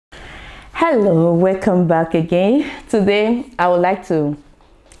Hello, welcome back again. Today I would like to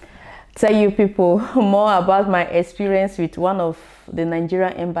tell you people more about my experience with one of the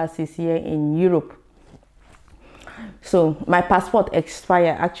Nigerian embassies here in Europe. So my passport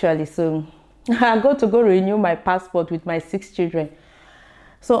expired actually, so I got to go renew my passport with my 6 children.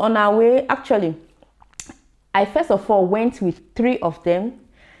 So on our way, actually I first of all went with 3 of them,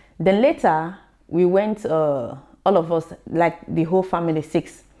 then later we went all of us, like the whole family,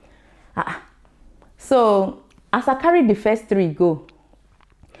 6. So as I carried the first 3 go,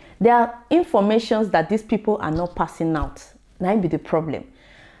 there are informations that these people are not passing out. That might be the problem.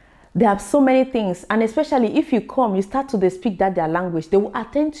 There are so many things, and especially if you come, you start to speak their language, they will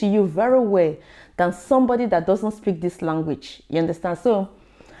attend to you very well than somebody that doesn't speak this language. You understand? So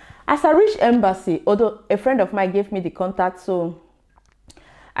as I reached embassy, although a friend of mine gave me the contact, so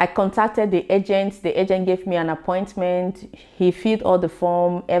I contacted the agent. The agent gave me an appointment. He filled all the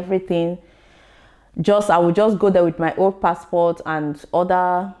form, everything. I would just go there with my old passport and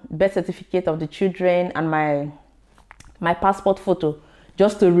other birth certificate of the children and my passport photo,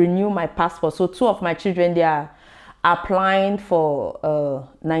 just to renew my passport. So 2 of my children, they are applying for a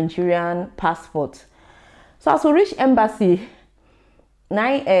Nigerian passport. So as we reach embassy,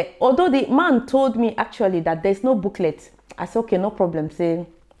 although the man told me actually that there's no booklet, I said okay, no problem. Say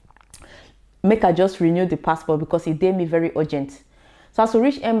make I just renew the passport because it did me very urgent. So as we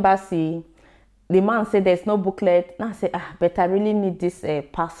reach embassy, the man said there's no booklet. Now I said, but I really need this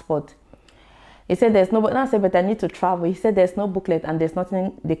passport. He said there's no booklet. Now I said, but I need to travel. He said there's no booklet and there's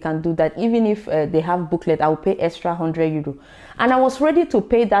nothing they can do. That even if they have booklet, I will pay extra €100. And I was ready to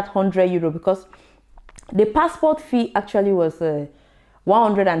pay that €100 because the passport fee actually was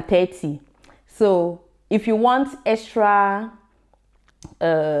 130. So if you want extra,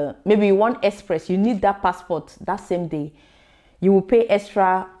 maybe you want express, you need that passport that same day, you will pay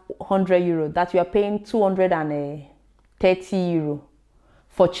extra €100. That you are paying €230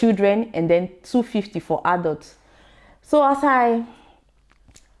 for children and then €250 for adults. So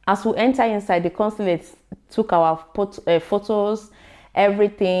as we enter inside, the consulate took our photos,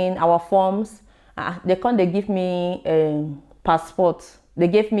 everything, our forms. They give me passport. They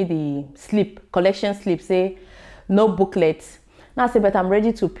gave me the slip, collection slip, say no booklet. Now I said, but I'm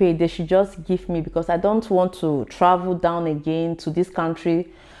ready to pay. They should just give me, because I don't want to travel down again to this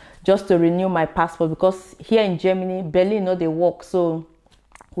country just to renew my passport, because here in Germany, Berlin, they work. So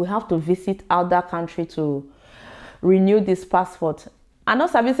we have to visit other country to renew this passport. And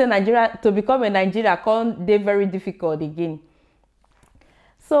also I say Nigeria, to become a Nigerian, they're very difficult again.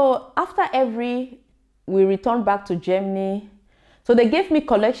 So after we returned back to Germany. So they gave me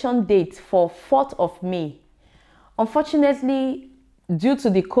collection date for 4th of May. Unfortunately, due to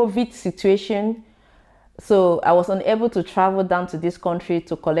the COVID situation, so I was unable to travel down to this country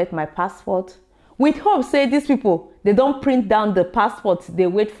to collect my passport. With hope, say these people, they don't print down the passport, they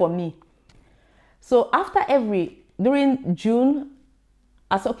wait for me. So after during June,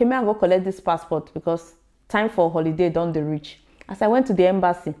 I said, okay, may I go collect this passport because time for holiday don't they reach. As I went to the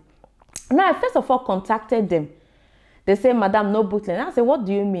embassy, now I first of all contacted them. They say, Madam, no booklet. And I said, what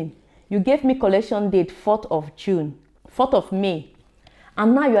do you mean? You gave me collection date 4th of May.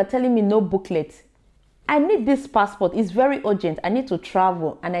 And now you are telling me no booklet. I need this passport. It's very urgent. I need to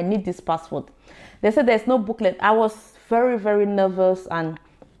travel and I need this passport. They said there's no booklet. I was very, very nervous. And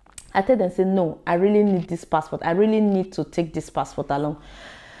I told them, say, no, I really need this passport. I really need to take this passport along.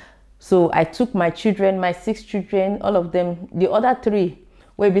 So I took my children, my 6 children, all of them. The other 3,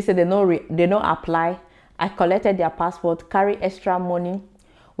 where we said they don't apply. I collected their passport, carry extra money.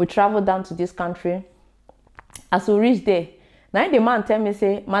 We traveled down to this country. As we reached there, now the man tell me,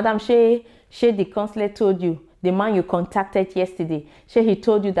 say, Madam, she the consulate told you, the man you contacted yesterday, he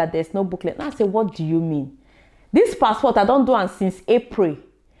told you that there's no booklet. Now I say, what do you mean? This passport, I don't do it since April.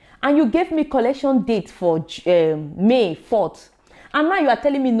 And you gave me collection date for May 4th. And now you are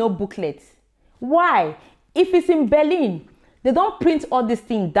telling me no booklet. Why? If it's in Berlin, they don't print all this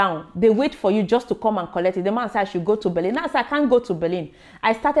thing down. They wait for you just to come and collect it. The man said I should go to Berlin. Now I said I can't go to Berlin.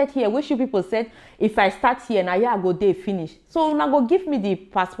 I started here, which you people said if I start here, now I go there finish. So now go give me the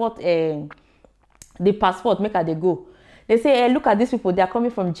passport, make they go. They say, hey, look at these people. They are coming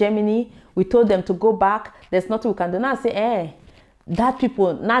from Germany. We told them to go back. There's nothing we can do. Now I say, hey, that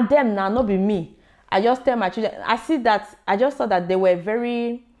people, not them, now not be me. I just tell my children. I just saw that they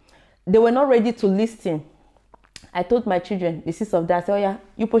were not ready to listen. I told my children, the 6 of that, I said, oh yeah,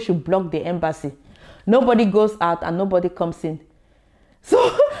 you people should block the embassy. Nobody goes out and nobody comes in.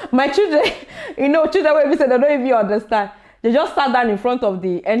 So my children, children will be said, they don't even understand. They just sat down in front of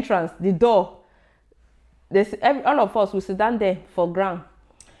the entrance, the door. All of us will sit down there for ground.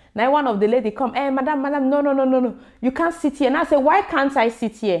 Now one of the lady come, hey, madam, no. You can't sit here. And I said, why can't I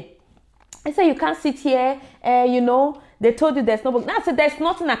sit here? I said, you can't sit here. You know, they told you there's no book. Now I said, there's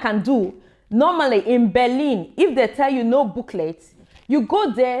nothing I can do. Normally in Berlin, if they tell you no booklet, you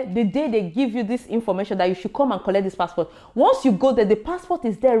go there the day they give you this information that you should come and collect this passport. Once you go there, the passport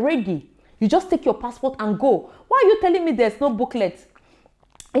is there ready. You just take your passport and go. Why are you telling me there's no booklet?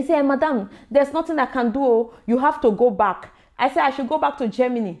 I said, madam, there's nothing I can do. You have to go back. I said, I should go back to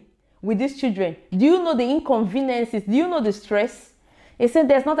Germany with these children. Do you know the inconveniences? Do you know the stress? He said,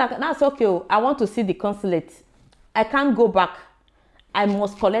 there's not. That's okay. I want to see the consulate. I can't go back. I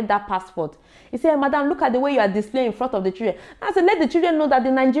must collect that passport. He said, madam, look at the way you are displaying in front of the children. I said, let the children know that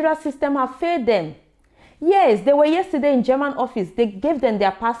the Nigeria system has failed them. Yes, they were yesterday in German office. They gave them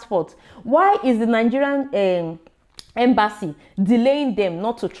their passport. Why is the Nigerian embassy delaying them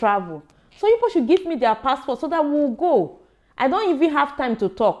not to travel? So people should give me their passport so that we'll go. I don't even have time to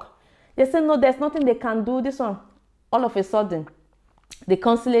talk. They said, no, there's nothing they can do. This one, all of a sudden, the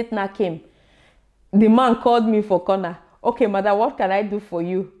consulate now came. The man called me for corner. Okay, madam, what can I do for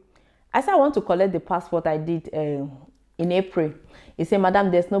you? I said, I want to collect the passport I did in April. He said, madam,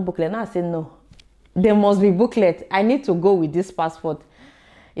 there's no booklet. Now I said, no, there must be booklet. I need to go with this passport.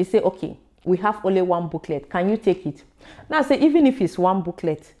 He said, okay, we have only one booklet. Can you take it? Now I said, even if it's one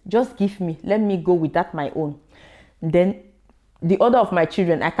booklet, just give me. Let me go with that my own. Then the other of my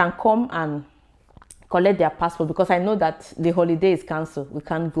children, I can come and collect their passport because I know that the holiday is cancelled. We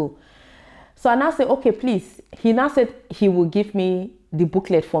can't go. So I now said, okay, please. He now said he will give me the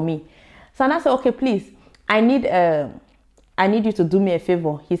booklet for me. So I now said, okay, please. I need you to do me a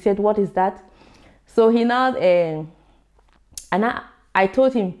favor. He said, what is that? So he now, I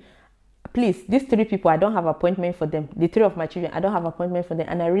told him, please, these 3 people, I don't have appointment for them. The 3 of my children, I don't have appointment for them.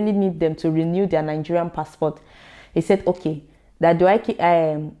 And I really need them to renew their Nigerian passport. He said, okay, that do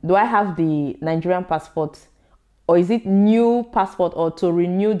I have the Nigerian passport? Or is it new passport or to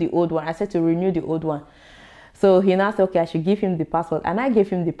renew the old one? I said to renew the old one. So he now said, okay, I should give him the passport. And I gave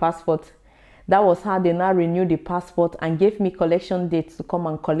him the passport. That was how they now renewed the passport and gave me collection dates to come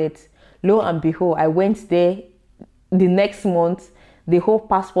and collect. Lo and behold, I went there the next month. The whole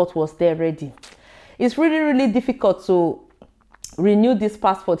passport was there ready. It's really, really difficult to renew this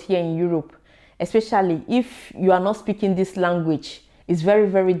passport here in Europe, especially if you are not speaking this language. It's very,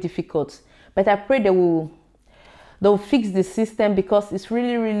 very difficult. But I pray they'll fix the system because it's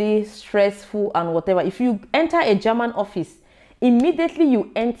really, really stressful and whatever. If you enter a German office, immediately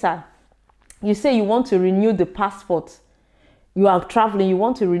you enter, you say you want to renew the passport. You are traveling, you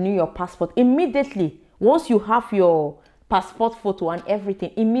want to renew your passport. Immediately, once you have your passport photo and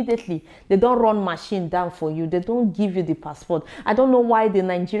everything, immediately, they don't run machine down for you. They don't give you the passport. I don't know why the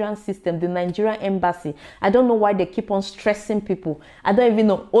Nigerian system, the Nigerian embassy, I don't know why they keep on stressing people. I don't even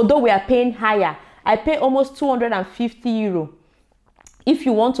know. Although we are paying higher, I pay almost 250 euro. If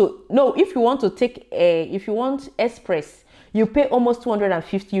you want to take if you want express, you pay almost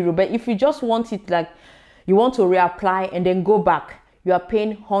 250 euro. But if you just want it like you want to reapply and then go back, you are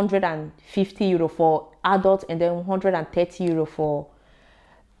paying 150 euro for adults and then 130 euro for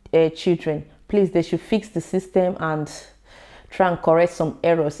children. Please, they should fix the system and try and correct some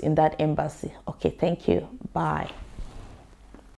errors in that embassy. Okay, thank you. Bye.